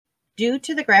Due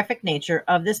to the graphic nature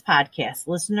of this podcast,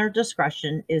 listener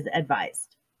discretion is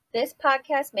advised. This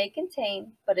podcast may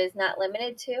contain, but is not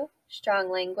limited to,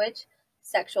 strong language,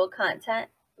 sexual content,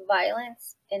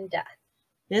 violence, and death.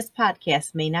 This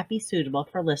podcast may not be suitable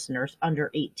for listeners under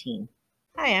 18.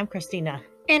 Hi, I'm Christina.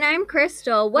 And I'm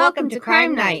Krystal. Welcome to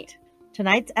Crime Night.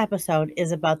 Tonight's episode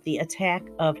is about the attack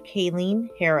of Kaylene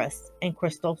Harris and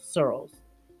Krystal Surles.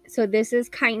 So this is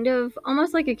kind of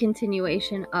almost like a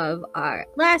continuation of our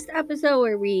last episode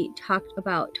where we talked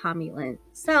about Tommy Lynn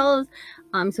Sells.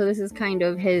 So this is kind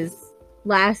of his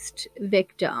last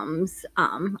victims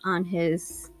on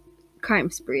his crime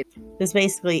spree. This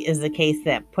basically is the case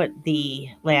that put the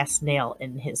last nail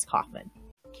in his coffin.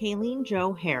 Kaylene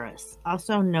Jo Harris,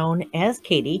 also known as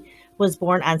Katie, was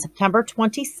born on September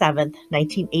 27th,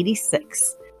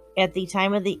 1986. At the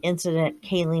time of the incident,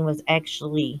 Kaylene was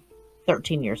actually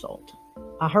 13 years old.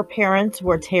 Her parents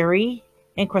were Terry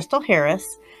and Krystal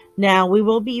Harris. Now, we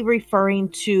will be referring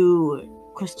to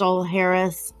Krystal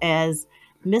Harris as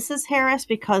Mrs. Harris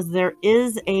because there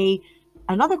is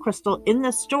another Krystal in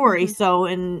the story. Mm-hmm. So,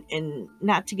 and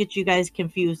not to get you guys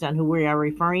confused on who we are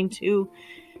referring to,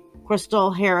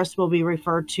 Krystal Harris will be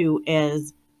referred to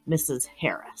as Mrs.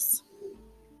 Harris.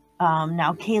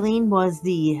 Now, Kaylene was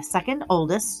the second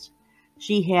oldest.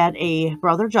 She had a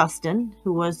brother, Justin,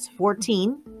 who was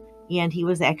 14, and he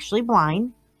was actually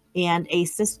blind, and a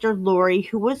sister, Lori,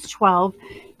 who was 12,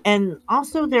 and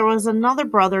also there was another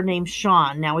brother named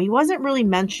Sean. Now, he wasn't really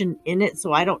mentioned in it,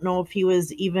 so I don't know if he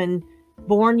was even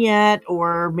born yet,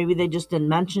 or maybe they just didn't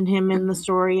mention him in the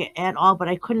story at all, but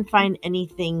I couldn't find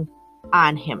anything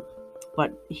on him.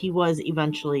 But he was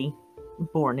eventually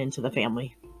born into the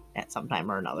family at some time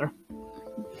or another.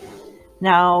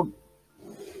 Now,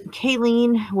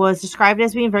 Kaylene was described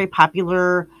as being very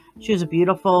popular. She was a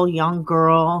beautiful young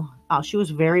girl. She was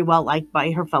very well liked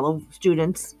by her fellow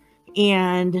students.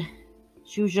 And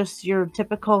she was just your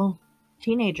typical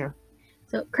teenager.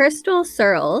 So Krystal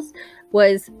Surles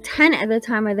was 10 at the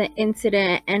time of the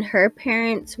incident, and her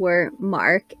parents were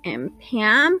Mark and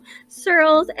Pam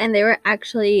Surles, and they were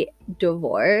actually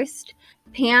divorced.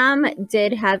 Pam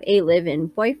did have a live-in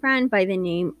boyfriend by the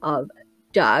name of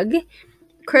Doug.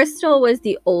 Krystal was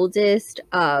the oldest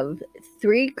of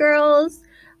three girls.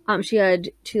 She had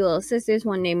two little sisters,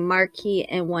 one named Marquis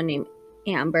and one named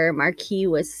Amber. Marquis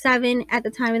was 7 at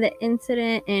the time of the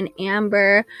incident, and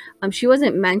Amber, she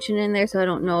wasn't mentioned in there, so I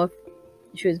don't know if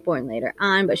she was born later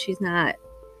on, but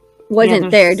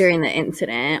wasn't there during the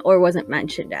incident, or wasn't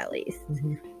mentioned at least.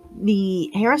 Mm-hmm. The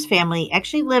Harris family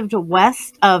actually lived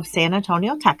west of San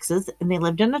Antonio, Texas, and they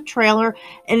lived in a trailer,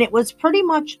 and it was pretty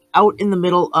much out in the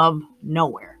middle of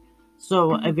nowhere.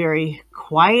 So a very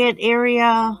quiet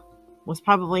area, was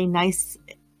probably nice,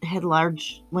 had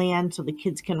large land so the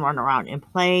kids can run around and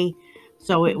play.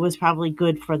 So it was probably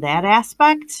good for that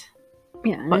aspect.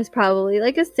 Yeah, and it's probably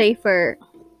like a safer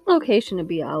location to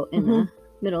be out in the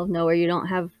middle of nowhere. You don't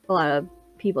have a lot of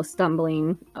people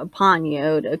stumbling upon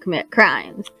you to commit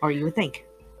crimes. Or you would think.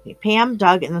 Pam,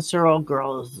 Doug, and the Surles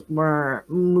girls were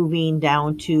moving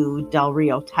down to Del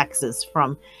Rio, Texas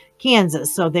from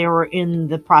Kansas. So they were in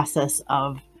the process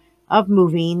of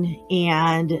moving,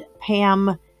 and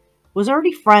Pam was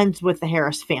already friends with the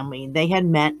Harris family. They had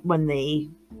met when they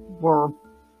were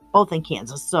both in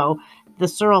Kansas. So the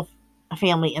Surles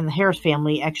family and the Harris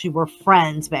family actually were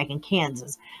friends back in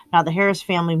Kansas. Now the Harris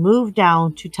family moved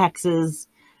down to Texas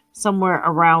somewhere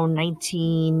around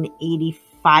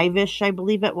 1985-ish, I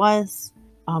believe it was.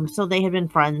 So they had been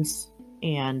friends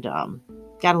and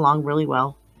got along really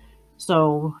well.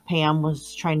 So Pam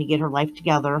was trying to get her life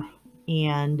together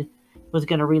and was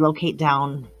going to relocate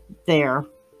down there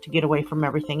to get away from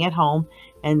everything at home,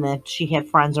 and that she had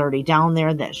friends already down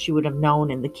there that she would have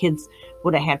known, and the kids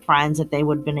would have had friends that they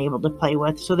would have been able to play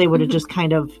with. So they would have just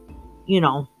kind of, been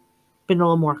a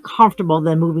little more comfortable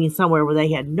than moving somewhere where they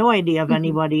had no idea of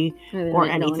anybody or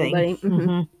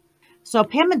anything. So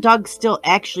Pam and Doug still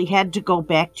actually had to go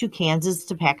back to Kansas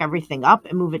to pack everything up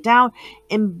and move it down.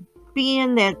 And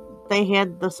being that they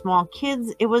had the small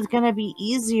kids, it was going to be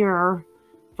easier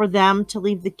for them to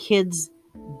leave the kids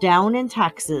down in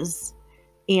Texas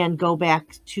and go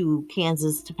back to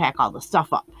Kansas to pack all the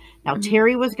stuff up. Now,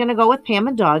 Terry was going to go with Pam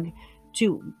and Doug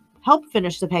to help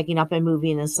finish the packing up and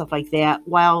moving and stuff like that,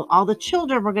 while all the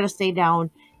children were going to stay down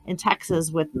in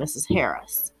Texas with Mrs.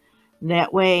 Harris.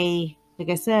 That way, like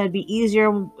I said, it'd be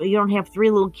easier. You don't have 3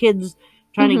 little kids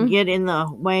trying to get in the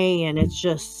way, and it's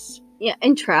just... Yeah,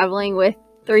 and traveling with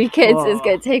 3 kids is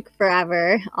going to take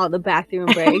forever. All the bathroom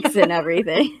breaks and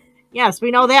everything. Yes,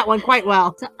 we know that one quite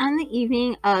well. So on the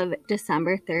evening of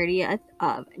December 30th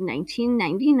of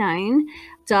 1999,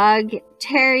 Doug,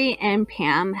 Terry, and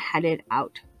Pam headed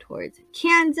out towards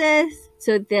Kansas.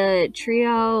 So the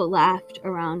trio left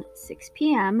around 6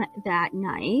 p.m. that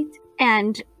night.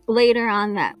 And later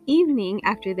on that evening,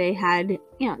 after they had,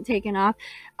 taken off,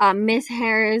 Miss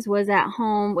Harris was at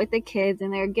home with the kids,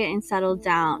 and they were getting settled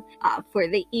down for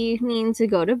the evening to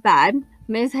go to bed.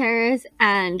 Miss Harris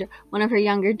and one of her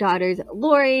younger daughters,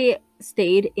 Lori,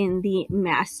 stayed in the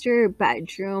master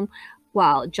bedroom,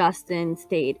 while Justin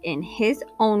stayed in his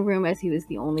own room, as he was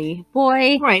the only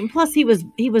boy. Right, and plus he was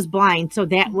blind, so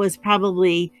that was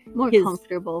probably more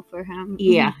comfortable for him.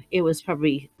 Yeah, it was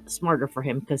probably smarter for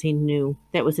him because he knew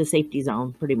that was his safety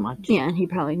zone, pretty much. Yeah, and he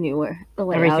probably knew where the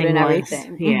layout and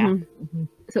everything. Yeah.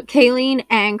 So Kaylene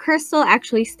and Krystal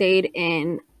actually stayed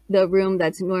in the room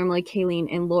that's normally Kaylene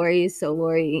and Lori's. So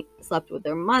Lori slept with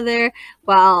her mother,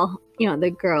 while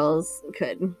the girls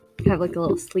could have like a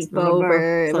little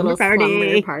sleepover, a little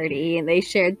slumber party, and they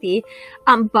shared the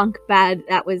bunk bed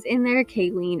that was in there.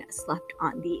 Kaylene slept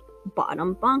on the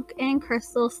bottom bunk, and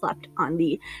Krystal slept on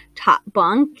the top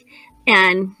bunk.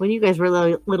 And when you guys were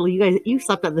little, you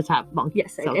slept on the top bunk.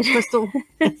 Yes, I did. Krystal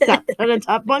slept on the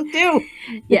top bunk too.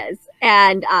 Yes,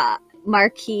 and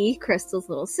Marquis, Krystal's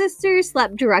little sister,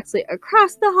 slept directly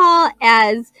across the hall,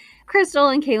 as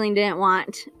Krystal and Kaylene didn't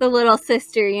want the little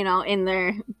sister, in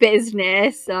their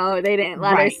business, so they didn't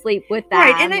let her sleep with them.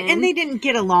 Right, and they didn't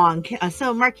get along.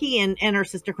 So Marquis and her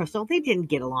sister Krystal, they didn't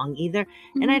get along either.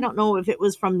 Mm-hmm. And I don't know if it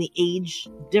was from the age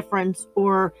difference,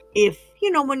 or if,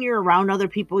 when you're around other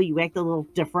people, you act a little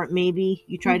different, maybe.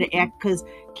 You try to act, because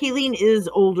Kaylene is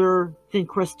older than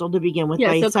Krystal to begin with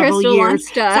by several Krystal years.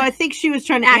 So I think she was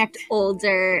trying to act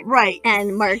older. Right.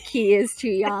 And Marquis is too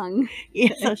young.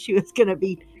 Yeah, so she was going to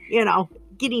be,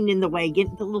 getting in the way,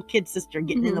 getting the little kid sister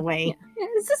getting in the way. Yeah,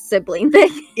 it's a sibling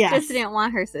thing. Yes. Just didn't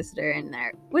want her sister in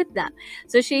there with them.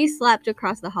 So she slept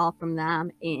across the hall from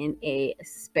them in a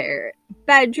spare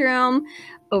bedroom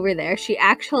over there. She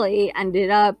actually ended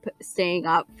up staying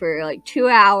up for like 2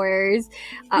 hours,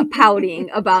 pouting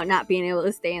about not being able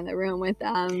to stay in the room with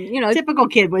them. Typical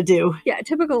kid would do. Yeah,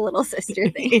 typical little sister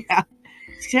thing. Yeah.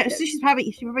 She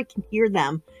probably can hear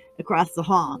them across the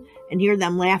hall and hear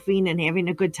them laughing and having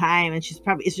a good time, and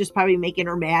it's just probably making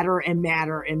her madder and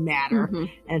madder and madder. Mm-hmm.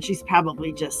 And she's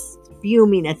probably just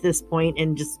fuming at this point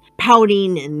and just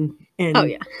pouting and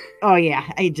oh yeah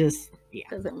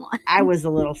doesn't want. I was a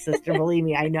little sister, believe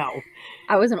me, I know.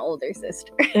 I was an older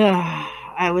sister.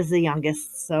 I was the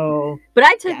youngest, so but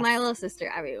I took my little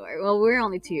sister everywhere. Well, we're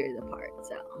only 2 years apart,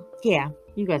 so yeah,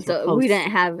 you guys were close. We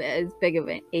didn't have as big of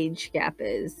an age gap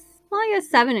as, well, I guess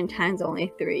 7 and 10 is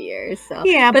only 3 years. So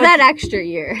yeah, but that extra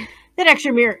year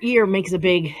makes a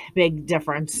big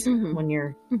difference when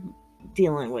you're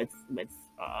dealing with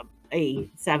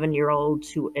a 7-year-old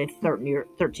to a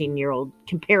 13-year-old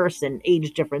comparison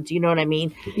age difference. You know what I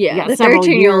mean? Yeah, the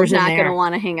 13-year-old's not going to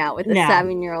want to hang out with a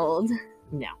 7-year-old.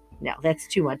 No, that's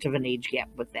too much of an age gap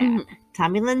with that. Mm-hmm.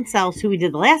 Tommy Lynn Sells, who we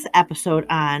did the last episode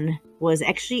on, was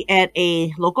actually at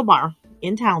a local bar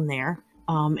in town there.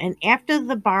 And after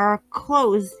the bar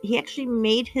closed, he actually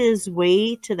made his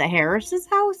way to the Harris's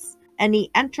house, and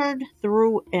he entered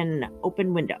through an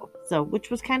open window. So, which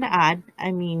was kind of odd.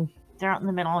 I mean, they're out in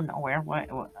the middle of nowhere. Why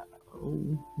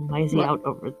is he out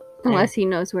over there? Unless he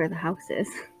knows where the house is.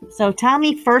 So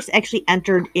Tommy first actually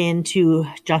entered into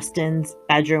Justin's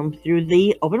bedroom through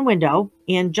the open window,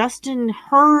 and Justin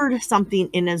heard something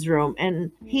in his room,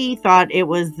 and he thought it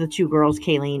was the two girls,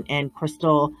 Kaylene and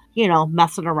Krystal,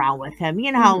 messing around with him.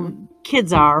 You know how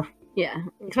kids are. Yeah.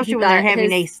 Especially when they're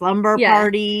having a slumber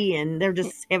party and they're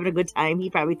just having a good time. He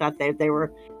probably thought that they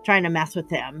were trying to mess with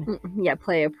him. Yeah,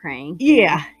 play a prank.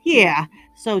 Yeah.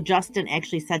 So Justin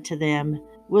actually said to them,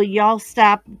 "Will y'all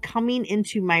stop coming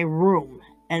into my room?"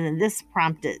 And then this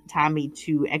prompted Tommy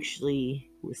to actually,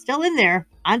 who was still in there,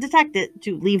 undetected,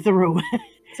 to leave the room.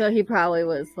 So he probably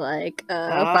was like, if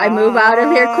I move out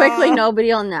of here quickly, nobody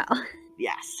will know.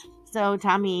 Yes. So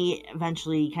Tommy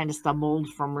eventually kind of stumbled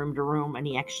from room to room, and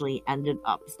he actually ended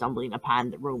up stumbling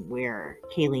upon the room where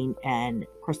Kaylene and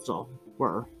Krystal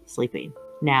were sleeping.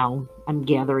 Now, I'm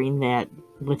gathering that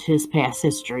with his past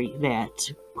history,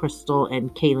 that Krystal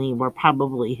and Kaylene were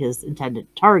probably his intended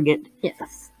target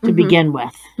to begin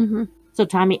with. Mm-hmm. So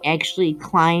Tommy actually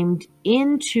climbed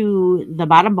into the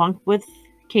bottom bunk with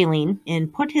Kaylene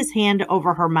and put his hand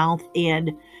over her mouth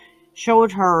and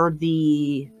showed her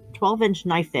the 12-inch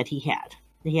knife that he had.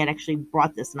 He had actually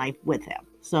brought this knife with him.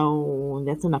 So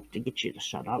that's enough to get you to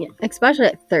shut up. Yeah, especially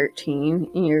at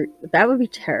 13. That would be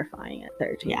terrifying at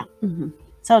 13. Yeah. Mm-hmm.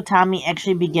 So Tommy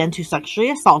actually began to sexually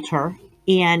assault her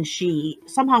and she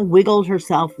somehow wiggled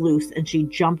herself loose and she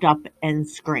jumped up and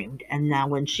screamed. And now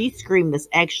when she screamed, this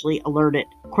actually alerted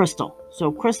Krystal.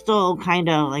 So Krystal kind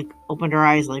of like opened her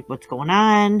eyes like, what's going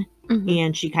on?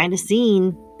 And she kind of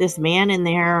seen this man in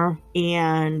there,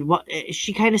 and what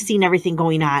she kind of seen everything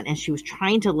going on, and she was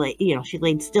trying to lay, she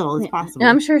laid still as possible. And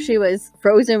I'm sure she was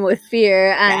frozen with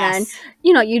fear, and then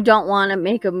you don't want to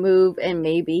make a move and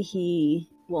maybe he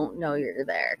won't know you're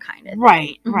there, kind of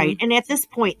thing. Right. And at this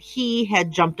point he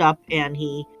had jumped up and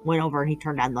he went over and he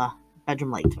turned on the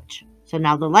bedroom light switch. So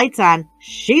now the light's on.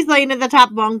 She's laying in the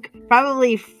top bunk,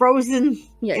 probably frozen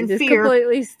in just fear.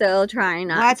 Completely still trying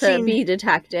not to be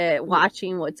detected,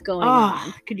 watching what's going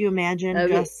on. Could you imagine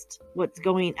just what's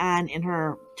going on in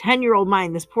her 10-year-old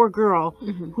mind? This poor girl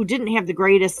who didn't have the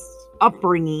greatest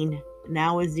upbringing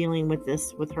now is dealing with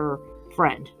this with her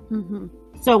friend.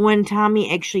 So when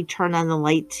Tommy actually turned on the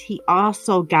lights, he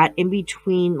also got in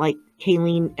between like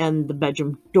Kaylene and the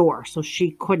bedroom door, so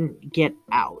she couldn't get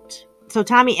out. So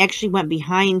Tommy actually went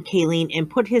behind Kaylene and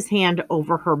put his hand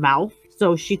over her mouth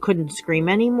so she couldn't scream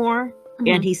anymore.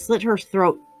 And he slit her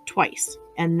throat twice.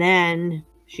 And then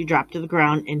she dropped to the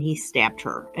ground and he stabbed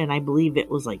her. And I believe it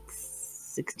was like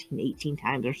 16, 18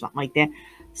 times or something like that.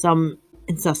 Some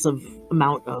excessive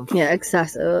amount of... Yeah,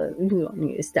 excessive. You don't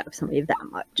need to stab somebody that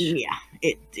much.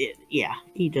 Yeah,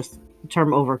 he just... The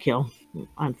term overkill,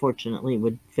 unfortunately,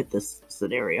 would fit this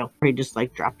scenario. He just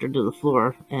like dropped her to the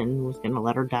floor and was going to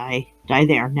let her die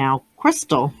there. Now,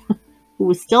 Krystal, who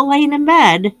was still laying in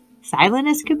bed, silent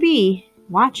as could be,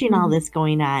 watching all this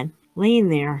going on, laying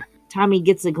there. Tommy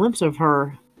gets a glimpse of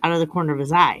her out of the corner of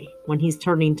his eye when he's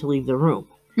turning to leave the room.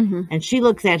 And she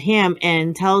looks at him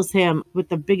and tells him with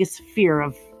the biggest fear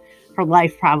of her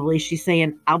life, probably, she's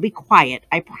saying, "I'll be quiet.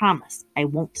 I promise. I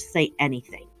won't say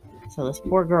anything." So this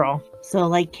poor girl. So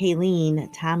like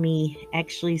Kaylene, Tommy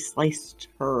actually sliced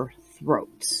her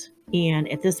throat.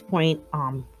 And at this point,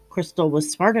 Krystal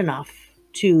was smart enough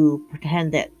to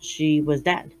pretend that she was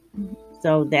dead.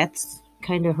 So that's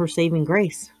kind of her saving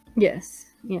grace. Yes.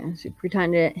 Yeah, she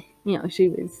pretended, she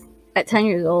was at 10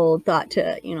 years old, thought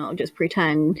to, just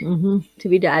pretend to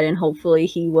be dead, and hopefully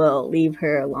he will leave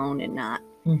her alone and not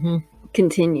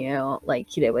continue like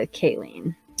he did with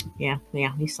Kaylene. Yeah,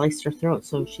 he sliced her throat,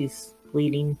 so she's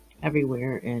bleeding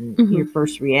everywhere, and your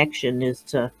first reaction is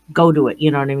to go to it,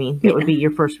 you know what I mean? That would be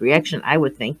your first reaction, I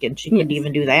would think, and she couldn't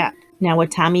even do that. Now,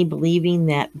 with Tommy believing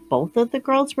that both of the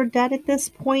girls were dead at this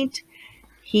point,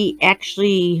 he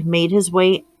actually made his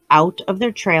way out of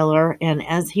their trailer, and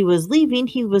as he was leaving,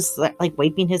 he was like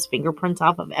wiping his fingerprints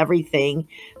off of everything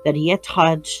that he had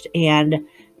touched, and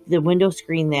the window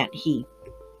screen that he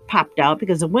popped out,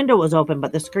 because the window was open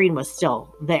but the screen was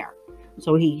still there,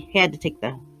 so he had to take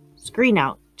the screen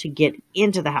out to get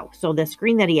into the house. So the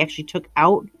screen that he actually took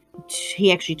out,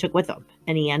 he actually took with him,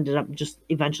 and he ended up just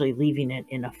eventually leaving it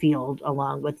in a field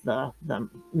along with the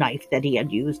knife that he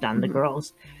had used on the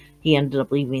girls. He ended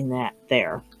up leaving that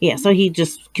there. Yeah, so he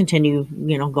just continued,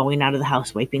 going out of the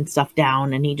house, wiping stuff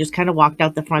down, and he just kind of walked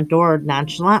out the front door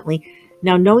nonchalantly.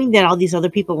 Now, knowing that all these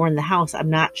other people were in the house, I'm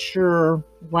not sure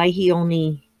why he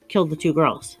only killed the two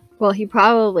girls. Well, he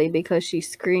probably, because she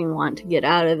screamed, wanted to get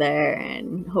out of there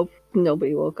and hope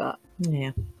nobody woke up.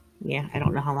 Yeah, I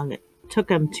don't know how long it took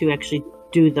him to actually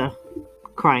do the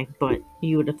crime, but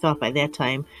you would have thought by that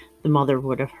time the mother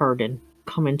would have heard and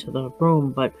come into the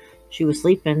room, but she was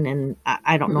sleeping, and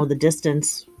I don't know the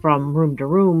distance from room to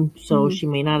room, so she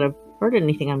may not have heard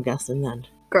anything, I'm guessing then.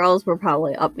 Girls were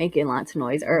probably up making lots of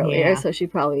noise earlier, so she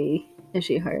probably, if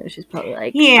she heard it, she's probably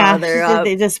like,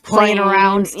 they're just playing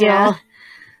around still. Yeah.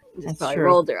 Just probably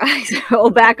rolled their eyes,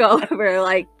 rolled back over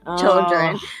like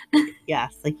children.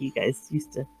 Yes, like you guys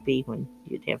used to be when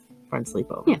you'd have friends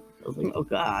sleep over. Yeah. I was like, oh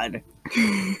God.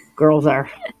 Girls are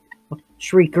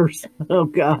shriekers. Oh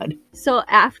God. So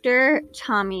after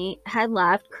Tommy had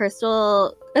left,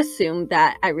 Krystal assumed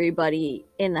that everybody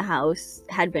in the house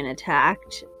had been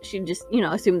attacked. She just,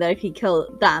 assumed that if he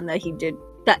killed them, that he did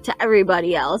that to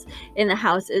everybody else in the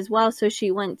house as well. So she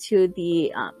went to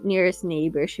the nearest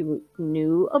neighbor she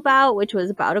knew about, which was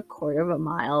about a quarter of a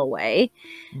mile away,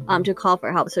 to call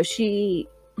for help. So she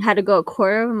had to go a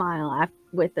quarter of a mile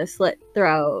with a slit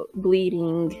throat,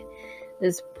 bleeding.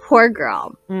 This poor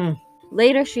girl.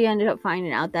 Later, she ended up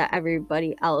finding out that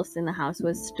everybody else in the house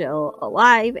was still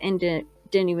alive and didn't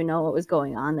even know what was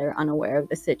going on. They were unaware of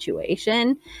the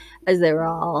situation as they were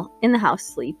all in the house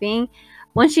sleeping.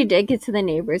 When she did get to the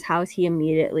neighbor's house, he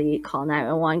immediately called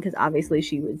 911 because obviously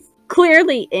she was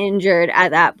clearly injured at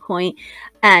that point,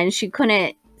 and she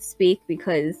couldn't speak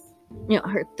because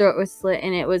her throat was slit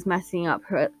and it was messing up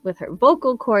with her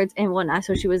vocal cords and whatnot.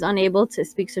 So she was unable to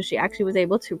speak. So she actually was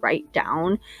able to write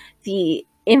down the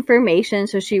information.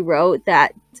 So she wrote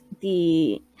that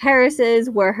the Harrises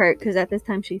were hurt because at this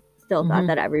time she still thought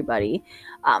that everybody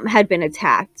had been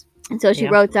attacked. And so she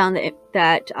wrote down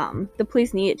that the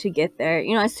police needed to get there,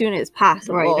 as soon as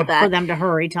possible. Right, for them to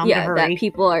hurry, tell them to hurry. That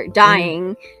people are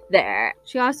dying there.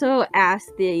 She also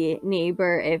asked the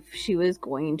neighbor if she was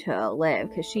going to live,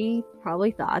 because she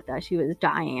probably thought that she was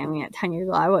dying. I mean, at 10 years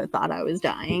old, I would have thought I was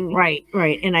dying. Right.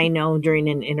 And I know during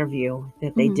an interview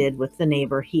that they did with the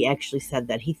neighbor, he actually said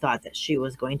that he thought that she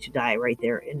was going to die right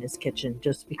there in his kitchen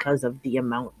just because of the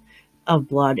amount of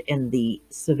blood and the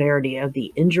severity of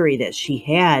the injury that she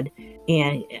had.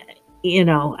 And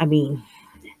I mean,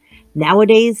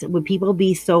 nowadays would people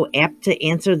be so apt to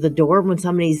answer the door when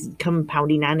somebody's come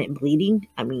pounding on it and bleeding?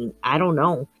 I mean, I don't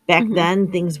know. Back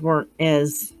then things weren't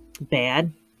as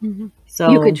bad, so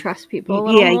you could trust people a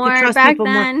little more. You could trust back people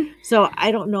then. More. So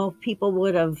I don't know if people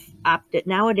would have opted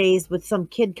nowadays with some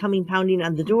kid coming pounding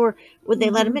on the door. Would they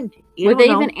let him in? Would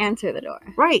they even answer the door?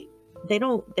 Right. They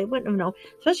wouldn't have known,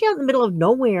 especially out in the middle of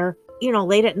nowhere,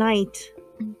 late at night.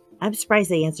 I'm surprised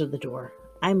they answered the door.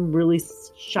 I'm really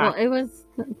shocked. Well, it was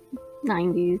the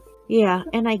 90s. Yeah,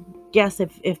 and I guess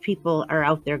if people are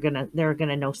out there, they're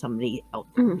gonna know somebody out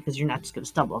there, because you're not just gonna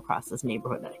stumble across this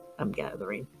neighborhood, I'm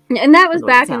gathering. And that was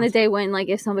back in the day when, like,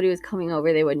 if somebody was coming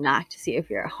over, they would knock to see if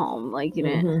you're at home. Like, you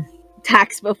didn't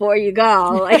text before you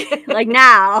go. Like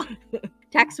now.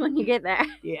 Text when you get there.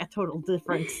 Yeah, total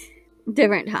difference.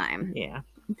 Different time. Yeah.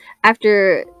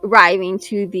 After arriving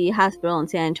to the hospital in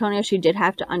San Antonio, she did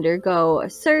have to undergo a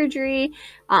surgery,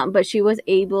 but she was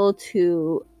able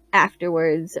to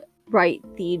afterwards write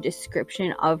the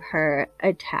description of her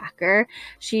attacker.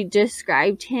 She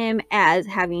described him as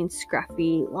having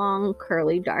scruffy, long,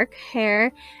 curly, dark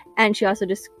hair, and she also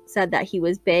just said that he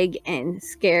was big and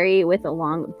scary with a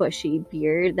long, bushy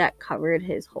beard that covered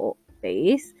his whole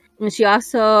face. And she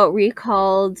also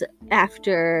recalled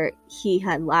after he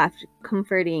had left,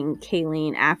 comforting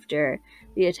Kaylene after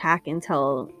the attack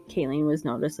until Kaylene was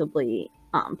noticeably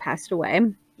passed away.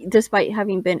 Despite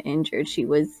having been injured, she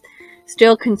was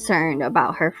still concerned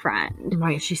about her friend.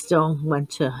 Right, she still went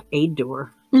to aid to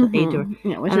her.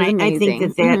 Yeah, which and is I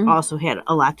think that also had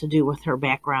a lot to do with her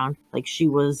background. Like, she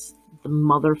was the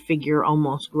mother figure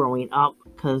almost growing up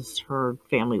because her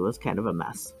family was kind of a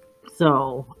mess.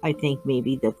 So I think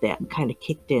maybe that kind of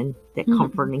kicked in, that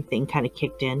comforting thing kind of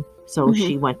kicked in. So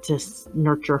she went to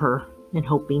nurture her and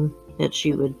hoping that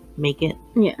she would make it.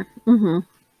 Yeah.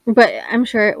 But I'm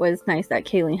sure it was nice that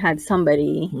Kaylene had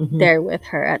somebody there with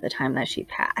her at the time that she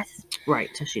passed. Right.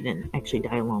 So she didn't actually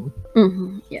die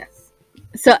alone. Yes.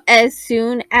 So as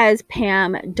soon as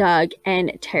Pam, Doug,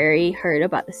 and Terry heard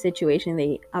about the situation,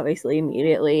 they obviously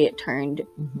immediately turned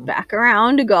back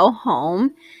around to go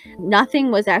home.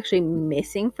 Nothing was actually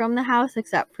missing from the house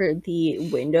except for the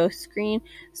window screen.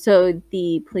 So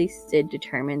the police did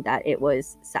determine that it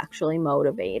was sexually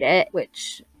motivated,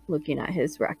 which, looking at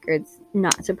his records,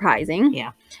 not surprising.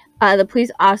 Yeah. The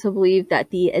police also believe that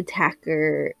the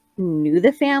attacker knew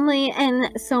the family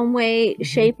in some way,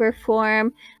 shape, or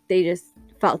form. They just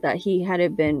felt that he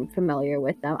hadn't been familiar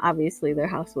with them. Obviously, their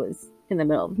house was in the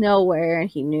middle of nowhere, and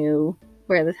he knew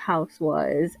where this house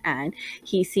was, and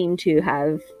he seemed to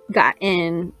have got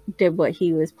in, did what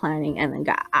he was planning, and then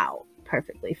got out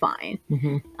perfectly fine,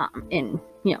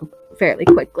 fairly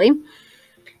quickly.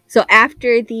 So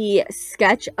after the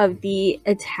sketch of the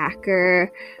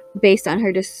attacker, based on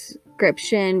her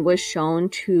description, was shown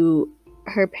to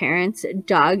her parents,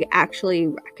 Doug actually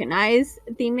recognized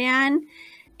the man.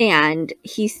 And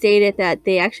he stated that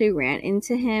they actually ran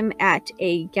into him at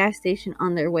a gas station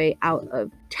on their way out of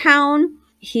town.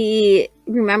 He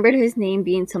remembered his name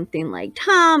being something like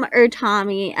Tom or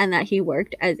Tommy, and that he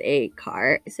worked as a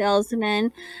car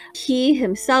salesman. He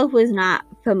himself was not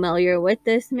familiar with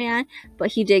this man,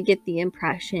 but he did get the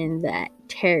impression that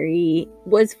Terry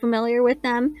was familiar with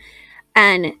them.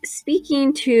 And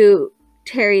speaking to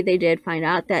Terry, they did find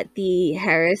out that the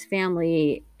Harris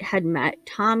family had met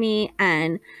Tommy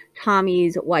and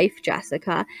Tommy's wife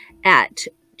Jessica at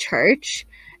church,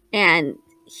 and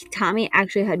Tommy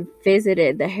actually had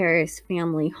visited the Harris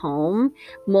family home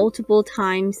multiple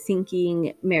times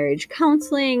seeking marriage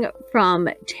counseling from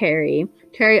Terry.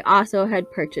 Terry also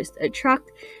had purchased a truck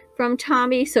from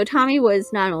Tommy, so Tommy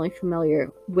was not only familiar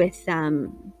with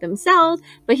them themselves,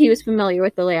 but he was familiar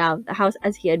with the layout of the house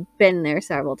as he had been there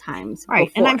several times before.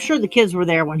 And I'm sure the kids were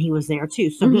there when he was there too,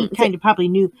 so he kind of probably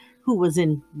knew who was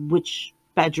in which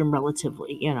bedroom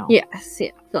relatively, you know. Yes,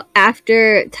 yeah. So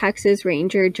after Texas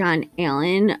Ranger John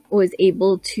Allen was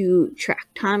able to track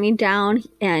Tommy down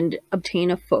and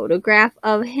obtain a photograph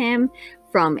of him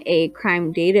from a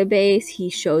crime database, he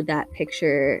showed that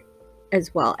picture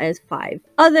as well as 5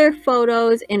 other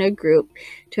photos in a group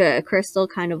to Krystal,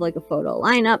 kind of like a photo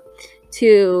lineup,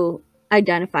 to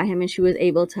identify him, and she was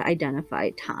able to identify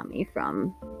Tommy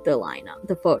from the lineup,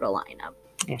 the photo lineup.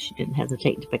 Yeah, she didn't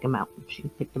hesitate to pick him out. She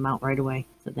picked him out right away.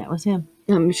 So that was him.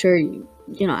 I'm sure, you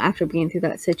know, after being through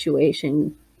that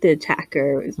situation, the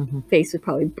attacker's face was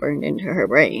probably burned into her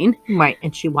brain. Right,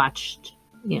 and she watched,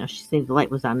 you know, she said the light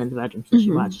was on in the bedroom, so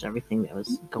she watched everything that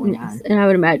was going on. And I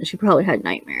would imagine she probably had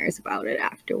nightmares about it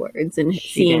afterwards, and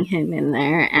seeing him in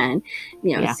there and,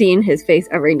 you know, seeing his face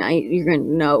every night, you're going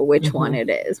to know which one it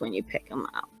is when you pick him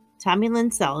out. Tommy Lynn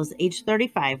Sells, age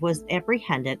 35, was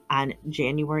apprehended on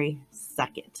January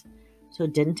 2nd. So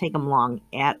it didn't take him long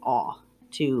at all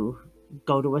to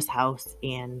go to his house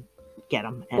and get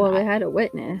him. And well, they had a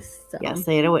witness. So. Yes,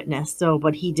 they had a witness. So,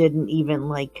 but he didn't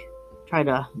even try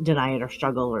to deny it or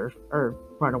struggle or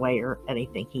run away or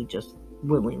anything. He just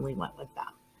willingly went with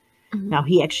them. Now,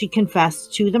 he actually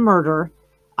confessed to the murder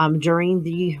during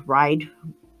the ride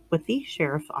with the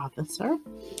sheriff's officer.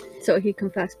 So he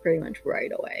confessed pretty much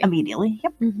right away. Immediately.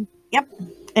 Yep. Yep.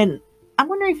 And I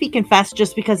wonder if he confessed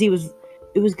just because it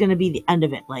was going to be the end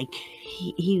of it. Like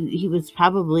he was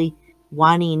probably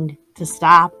wanting to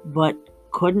stop, but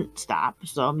couldn't stop.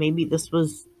 So maybe this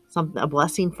was a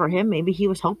blessing for him. Maybe he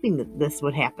was hoping that this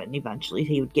would happen eventually.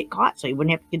 He would get caught so he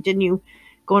wouldn't have to continue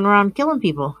going around killing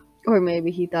people. Or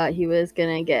maybe he thought he was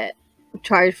going to get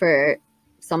charged for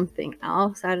something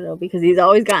else. I don't know, because he's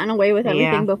always gotten away with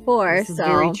everything before. This is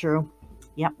very true.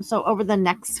 Yep. So over the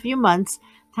next few months,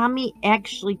 Tommy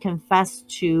actually confessed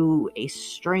to a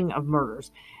string of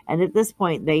murders. And at this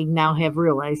point, they now have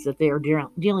realized that they are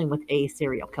dealing with a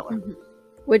serial killer.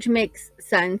 Which makes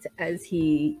sense, as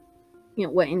he, you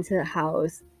know, went into the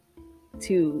house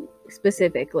to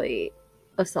specifically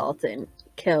assault and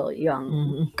kill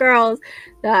young girls.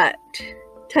 That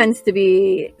tends to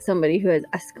be somebody who has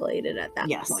escalated at that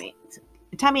point.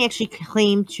 Tommy actually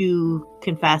claimed to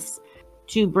confess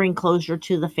to bring closure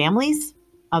to the families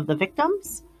of the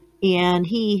victims, and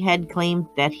he had claimed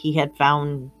that he had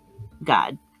found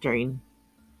God during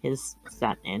his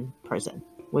stint in prison,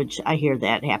 which I hear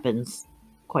that happens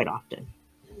quite often.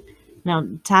 Now,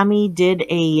 Tommy did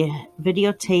a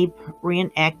videotape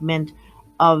reenactment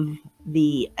of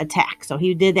the attack. So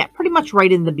he did that pretty much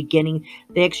right in the beginning.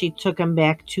 They actually took him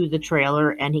back to the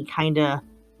trailer and he kind of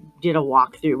did a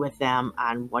walkthrough with them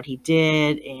on what he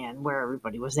did and where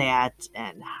everybody was at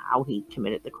and how he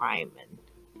committed the crime and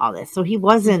all this. So he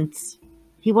wasn't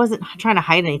trying to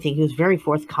hide anything. He was very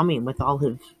forthcoming with all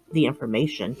of the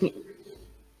information.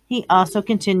 He also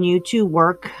continued to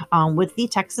work with the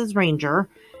Texas Ranger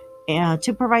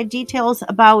to provide details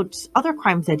about other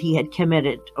crimes that he had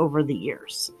committed over the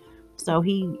years. So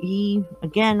he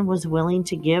again was willing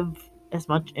to give as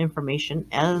much information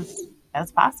as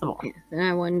possible. Yes, and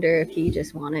I wonder if he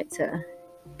just wanted to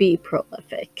be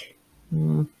prolific.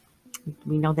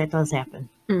 We know that does happen.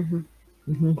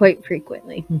 Quite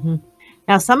frequently.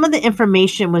 Now, some of the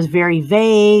information was very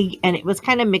vague and it was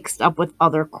kind of mixed up with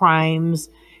other crimes,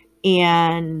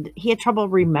 and he had trouble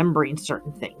remembering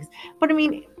certain things. But I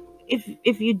mean,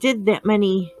 if you did that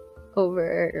many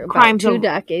over crimes, about 2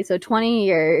 decades, so 20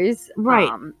 years, right?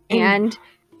 And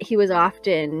he was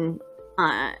often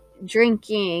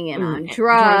drinking and on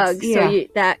drugs, so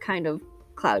that kind of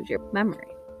clouds your memory.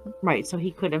 Right, so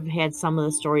he could have had some of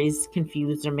the stories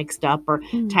confused or mixed up, or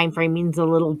time framing's a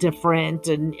little different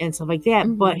and stuff like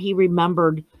that. But he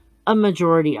remembered a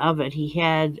majority of it. He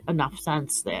had enough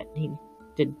sense that he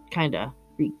did kind of,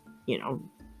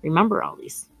 remember all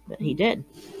these that he did.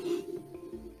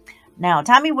 Now,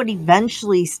 Tommy would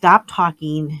eventually stop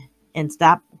talking and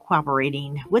stop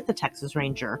cooperating with the Texas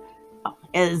Ranger,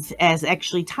 as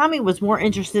actually Tommy was more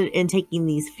interested in taking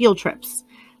these field trips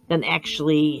than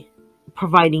actually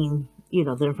providing,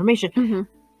 the information.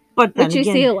 But then which you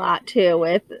see a lot too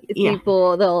with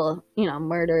people. They'll,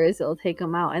 murders, they'll take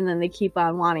them out and then they keep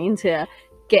on wanting to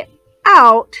get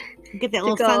out. Get that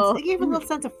little sense. They gave a little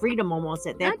sense of freedom almost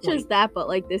at that point. Not just that, but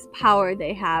like this power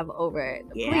they have over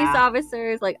the police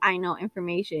officers. Like, I know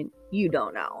information you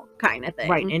don't know, kind of thing.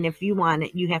 Right, and if you want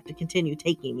it, you have to continue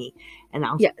taking me, and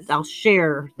I'll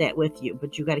share that with you.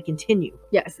 But you got to continue.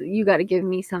 Yes, you got to give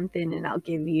me something, and I'll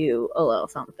give you a little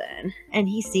something. And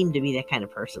he seemed to be that kind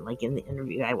of person. Like in the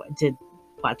interview, I did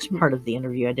watch part of the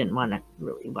interview. I didn't want to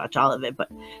really watch all of it, but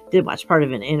did watch part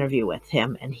of an interview with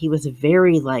him, and he was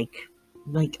very like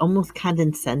almost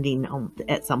condescending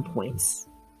at some points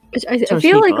I Those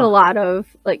feel like a people. lot of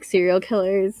like serial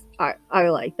killers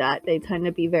are like that. They tend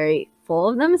to be very full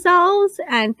of themselves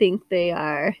and think they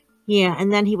are. Yeah,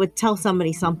 and then he would tell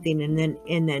somebody something, and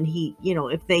then he,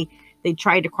 if they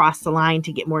tried to cross the line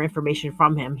to get more information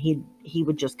from him, he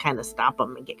would just kind of stop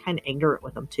them and get kind of ignorant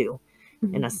with them too,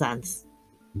 in a sense.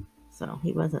 So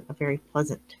he wasn't a very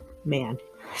pleasant man.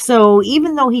 So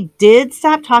even though he did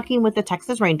stop talking with the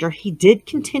Texas Ranger, he did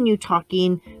continue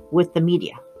talking with the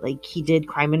media. Like, he did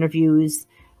crime interviews.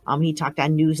 He talked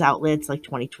on news outlets like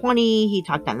 2020. He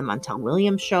talked on the Montel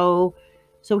Williams show.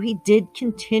 So he did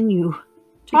continue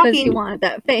talking. Because he wanted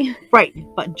that fame. Right,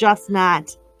 but just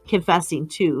not confessing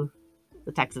to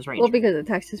the Texas Ranger. Well, because the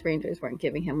Texas Rangers weren't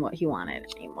giving him what he wanted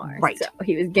anymore. Right. So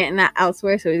he was getting that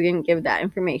elsewhere, so he was going to give that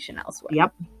information elsewhere.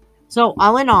 Yep. So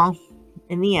all in all,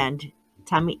 in the end,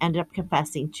 Tommy ended up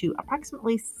confessing to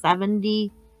approximately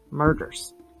 70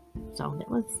 murders. So that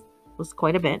was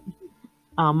quite a bit.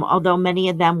 Although many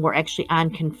of them were actually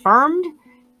unconfirmed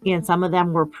and some of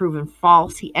them were proven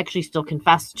false, he actually still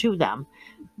confessed to them.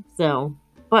 So,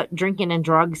 but drinking and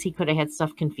drugs, he could have had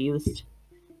stuff confused.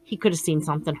 He could have seen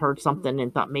something, heard something,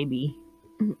 and thought maybe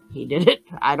he did it.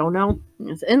 I don't know.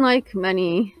 And like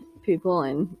many people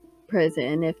in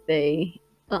prison, if they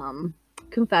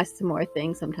confess to more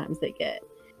things, sometimes they get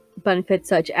benefits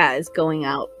such as going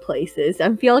out places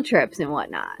on field trips and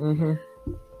whatnot.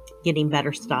 Getting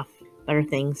better stuff, better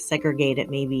things, segregate it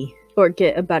maybe. Or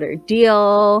get a better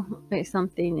deal or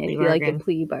something if Plea you like a bargain.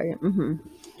 plea bargain.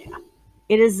 Yeah.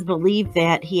 It is believed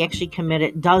that he actually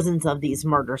committed dozens of these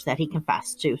murders that he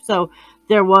confessed to. So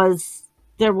there was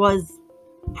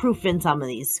proof in some of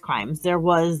these crimes. There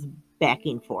was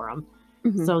backing for him.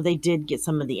 So they did get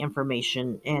some of the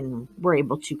information and were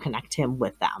able to connect him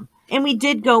with them. And we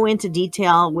did go into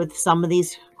detail with some of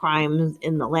these crimes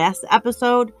in the last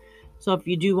episode. So if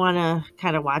you do want to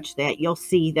kind of watch that, you'll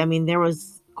see. I mean, there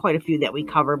was quite a few that we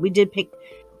covered. We did pick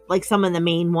like some of the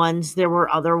main ones. There were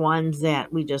other ones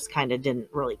that we just kind of didn't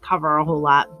really cover a whole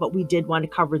lot. But we did want to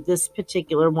cover this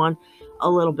particular one a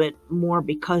little bit more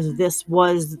because this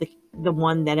was the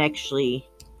one that actually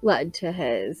Led to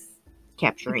his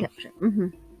capturing capture.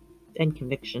 and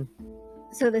conviction.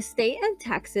 So the state of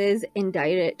Texas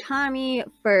indicted Tommy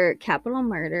for capital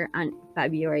murder on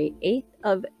February 8th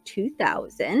of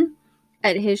 2000.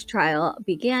 And his trial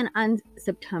began on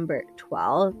September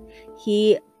 12th.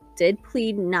 He did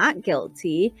plead not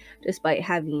guilty despite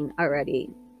having already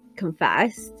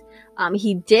confessed.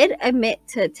 He did admit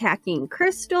to attacking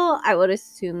Krystal. I would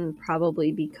assume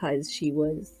probably because she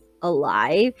was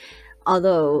alive,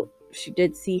 although she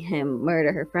did see him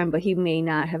murder her friend, but he may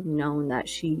not have known that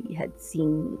she had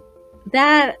seen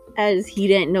that, as he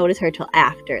didn't notice her till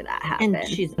after that happened. And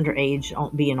she's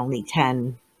underage, being only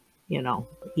 10,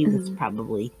 he was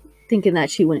probably thinking that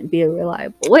she wouldn't be a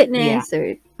reliable witness.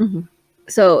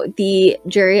 So the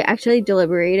jury actually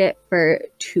deliberated for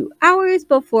 2 hours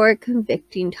before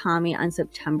convicting Tommy on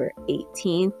September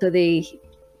 18th. So they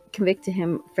convicted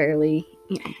him fairly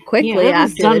quickly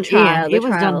after the trial. It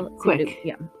was done quick.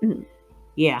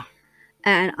 Yeah.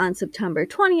 And on September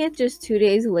 20th, just 2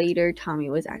 days later, Tommy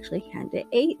was actually handed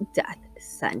a death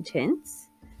sentence.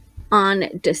 On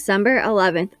December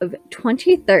 11th of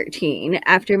 2013,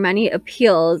 after many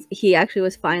appeals, he actually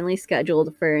was finally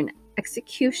scheduled for an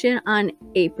execution on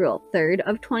April 3rd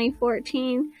of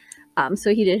 2014.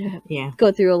 So he did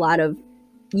go through a lot of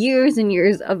years and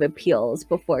years of appeals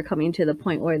before coming to the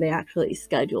point where they actually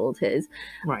scheduled his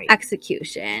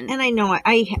execution. And I know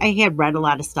I had read a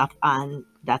lot of stuff on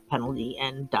death penalty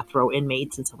and death row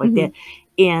inmates and stuff like that.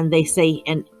 And they say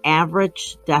an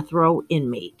average death row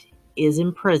inmate is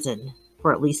in prison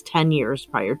for at least 10 years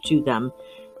prior to them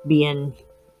being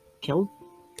killed?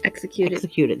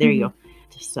 Executed. There you go.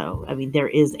 So, I mean, there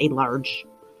is a large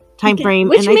time frame.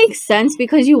 Which makes sense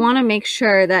because you want to make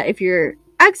sure that if you're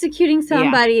executing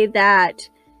somebody that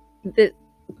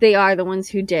they are the ones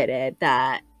who did it,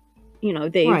 that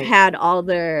they've had all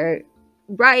their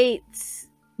rights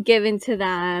given to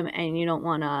them, and you don't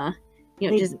want to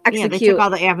just execute. They took all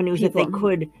the avenues that they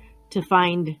could to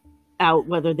find out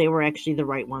whether they were actually the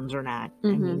right ones or not. I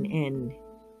mean, and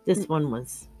this one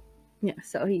was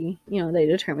so he they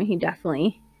determined he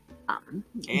definitely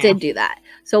did do that.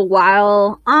 So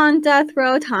while on death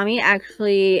row, Tommy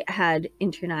actually had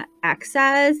internet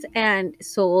access and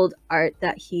sold art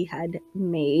that he had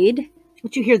made.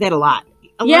 But you hear that a lot.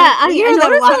 I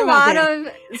noticed a lot of.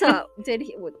 So did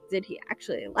he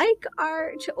actually like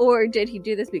art, or did he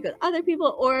do this because other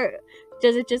people, or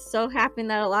does it just so happen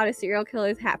that a lot of serial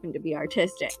killers happen to be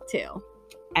artistic too?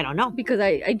 I don't know. Because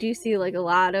I do see like a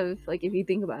lot of, like, if you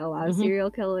think about a lot of serial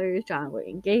killers, John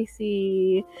Wayne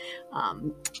Gacy,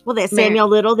 well, that Samuel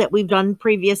Little that we've done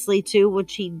previously too,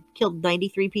 which he killed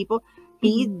 93 people.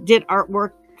 He did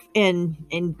artwork and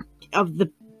of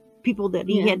the people that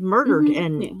he had murdered,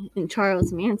 and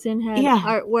Charles Manson had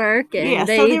artwork, and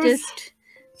so they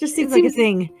just seems like a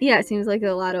thing. Yeah, it seems like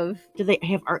a lot of. Do they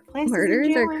have art classes? Murders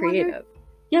in jail, are creative.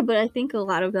 Yeah, but I think a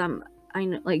lot of them, I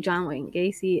know, like John Wayne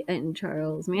Gacy and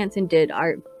Charles Manson did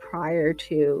art prior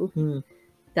to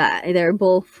that. They're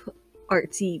both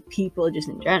artsy people just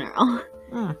in general.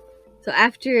 So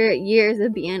after years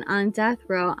of being on death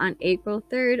row, on April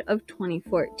 3rd of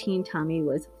 2014, Tommy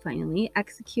was finally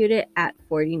executed at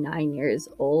 49 years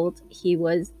old. He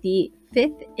was the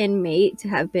 5th inmate to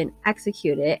have been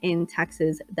executed in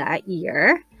Texas that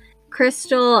year.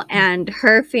 Krystal and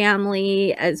her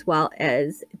family, as well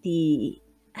as the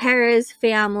Harris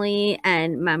family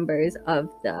and members of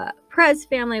the Perez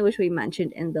family, which we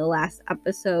mentioned in the last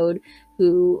episode,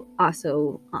 who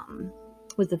also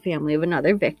was the family of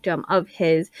another victim of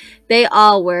his, they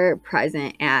all were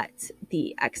present at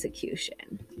the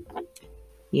execution.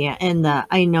 Yeah, and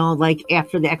I know, like,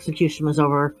 after the execution was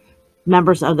over,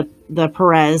 members of the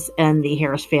Perez and the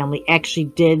Harris family actually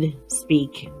did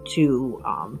speak to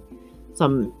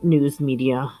some news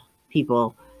media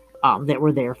people that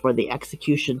were there for the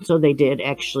execution. So they did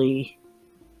actually,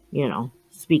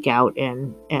 speak out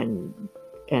and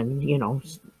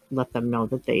let them know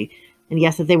that they, and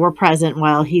yes, that they were present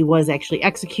while he was actually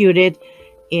executed.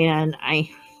 And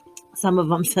some of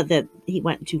them said that he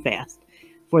went too fast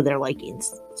for their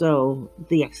likings. So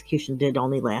the execution did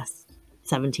only last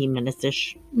 17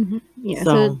 minutes-ish. Yeah,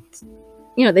 so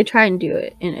they try and do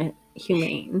it in a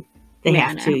humane They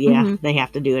manner. have to, they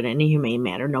have to do it in a humane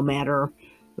manner, no matter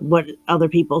what other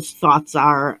people's thoughts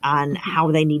are on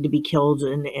how they need to be killed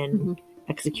and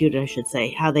executed, I should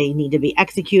say, how they need to be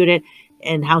executed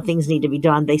and how things need to be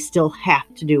done. They still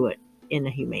have to do it in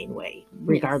a humane way,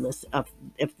 regardless of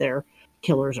if they're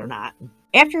killers or not.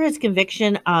 After his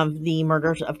conviction of the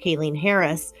murders of Kaylene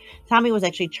Harris, Tommy was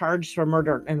actually charged for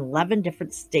murder in 11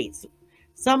 different states,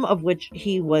 some of which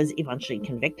he was eventually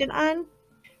convicted on.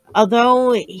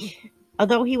 Although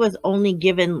he was only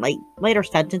given later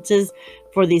sentences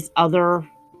for these other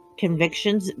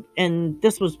convictions, and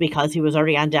this was because he was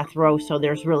already on death row, so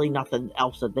there's really nothing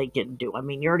else that they can do. I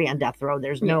mean, you're already on death row.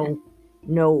 There's no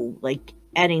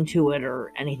adding to it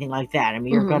or anything like that. I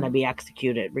mean, you're going to be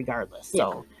executed regardless.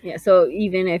 So so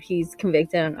even if he's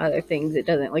convicted on other things, it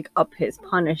doesn't up his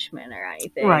punishment or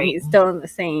anything. Right. He's still in the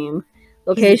same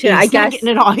location. He's not getting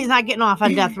it all. He's not getting off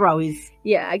on death row.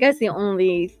 I guess the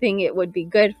only thing it would be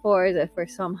good for is if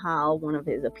somehow one of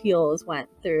his appeals went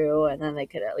through, and then they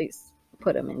could at least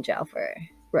put him in jail for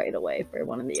right away for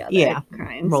one of the other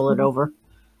crimes. Roll it over.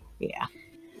 Yeah.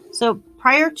 So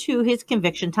prior to his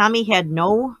conviction, Tommy had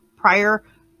no prior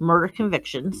murder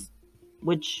convictions,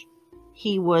 which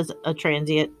he was a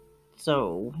transient,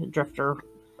 so a drifter.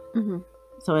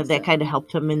 So that kind of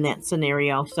helped him in that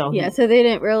scenario. So so they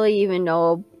didn't really even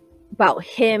know about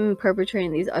him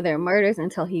perpetrating these other murders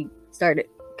until he started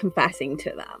confessing to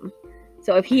them.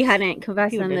 So if he hadn't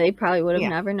confessed them, they probably would have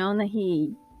never known that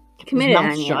he committed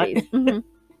any of these.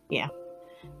 Yeah.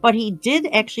 But he did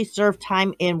actually serve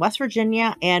time in West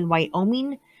Virginia and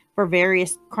Wyoming for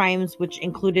various crimes, which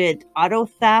included auto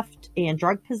theft and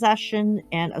drug possession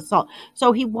and assault.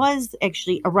 So he was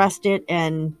actually arrested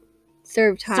and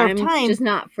served time, just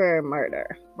not for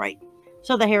murder. Right.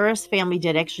 So the Harris family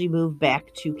did actually move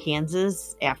back to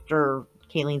Kansas after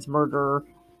Kaylene's murder,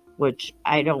 which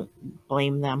I don't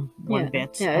blame them one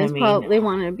bit. Yeah, it's probably they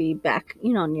wanted to be back,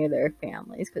 near their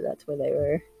families, because that's where they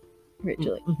were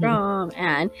originally from.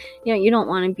 And you don't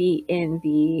want to be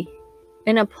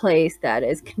in a place that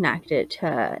is connected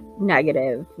to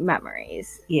negative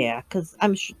memories. Yeah, because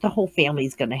I'm sure the whole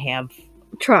family's going to have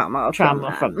trauma from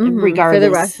regardless for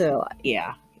the rest of their life.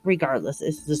 Yeah, regardless,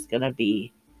 it's just going to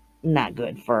be not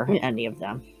good for any of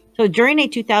them. So during a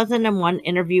 2001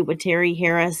 interview with Terry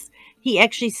Harris, he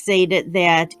actually stated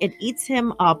that it eats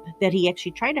him up that he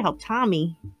actually tried to help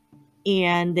Tommy,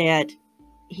 and that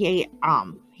he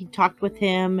talked with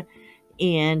him,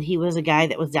 and he was a guy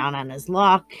that was down on his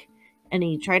luck, and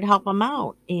he tried to help him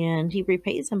out, and he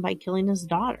repays him by killing his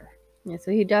daughter. Yeah,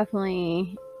 so he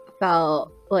definitely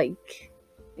felt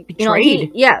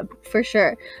betrayed. For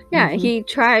sure. Yeah, he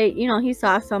tried, he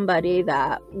saw somebody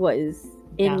that was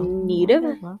in need of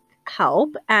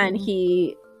help, and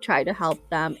he tried to help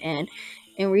them, and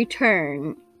in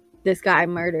return, this guy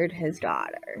murdered his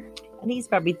daughter. And he's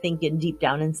probably thinking deep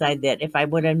down inside that if I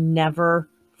would have never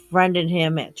befriended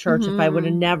him at church, if I would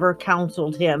have never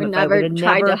counseled him, Or if I would never have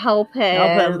tried to help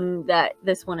him. him, that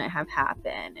this wouldn't have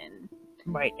happened. And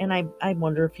right. And I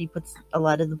wonder if he puts a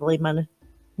lot of the blame on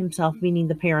himself, meaning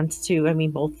the parents too. I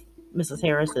mean, both Mrs.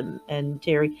 Harris and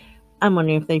Terry. I'm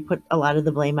wondering if they put a lot of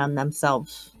the blame on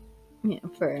themselves,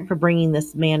 for bringing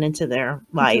this man into their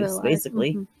lives,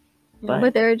 basically.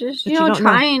 But they're just,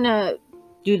 trying to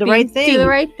do the right thing. Do the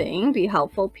right thing, be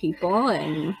helpful people,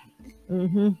 and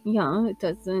it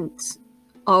doesn't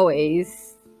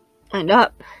always end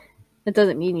up. It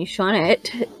doesn't mean you shun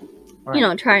it.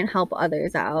 Right. Try and help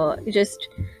others out.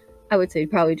 I would say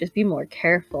probably just be more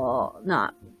careful,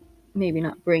 maybe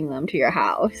not bring them to your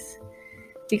house.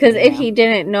 Because if he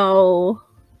didn't know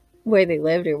where they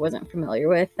lived or wasn't familiar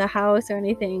with the house or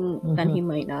anything, then he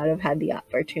might not have had the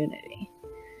opportunity.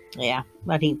 Yeah,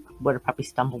 but he would have probably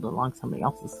stumbled along somebody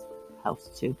else's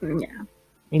house too.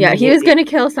 Yeah. He was going to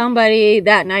kill somebody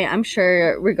that night, I'm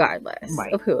sure, regardless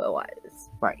of who it was.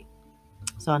 Right.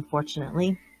 So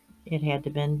unfortunately, it had to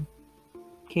have been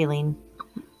Kaylene.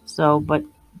 So, but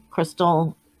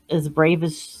Krystal, as brave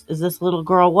as this little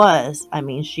girl was, I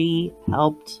mean, she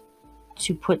helped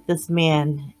to put this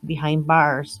man behind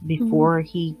bars before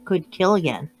he could kill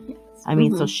again. Yes. I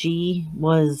mean, so she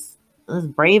was this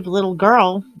brave little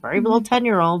girl, brave little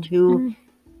 10-year-old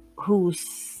who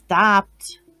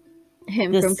stopped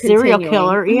him this from serial continuing.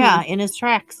 killer, in his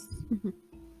tracks.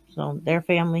 So their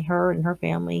family, her and her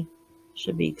family,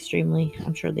 should be extremely,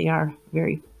 I'm sure they are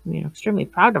very, extremely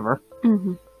proud of her.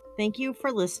 Thank you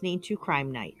for listening to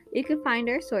Crime Night. You can find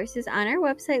our sources on our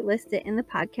website listed in the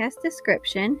podcast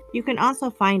description. You can also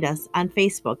find us on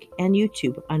Facebook and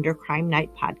YouTube under Crime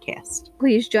Night Podcast.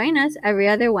 Please join us every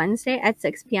other Wednesday at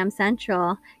 6 p.m.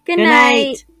 Central. Good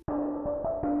night.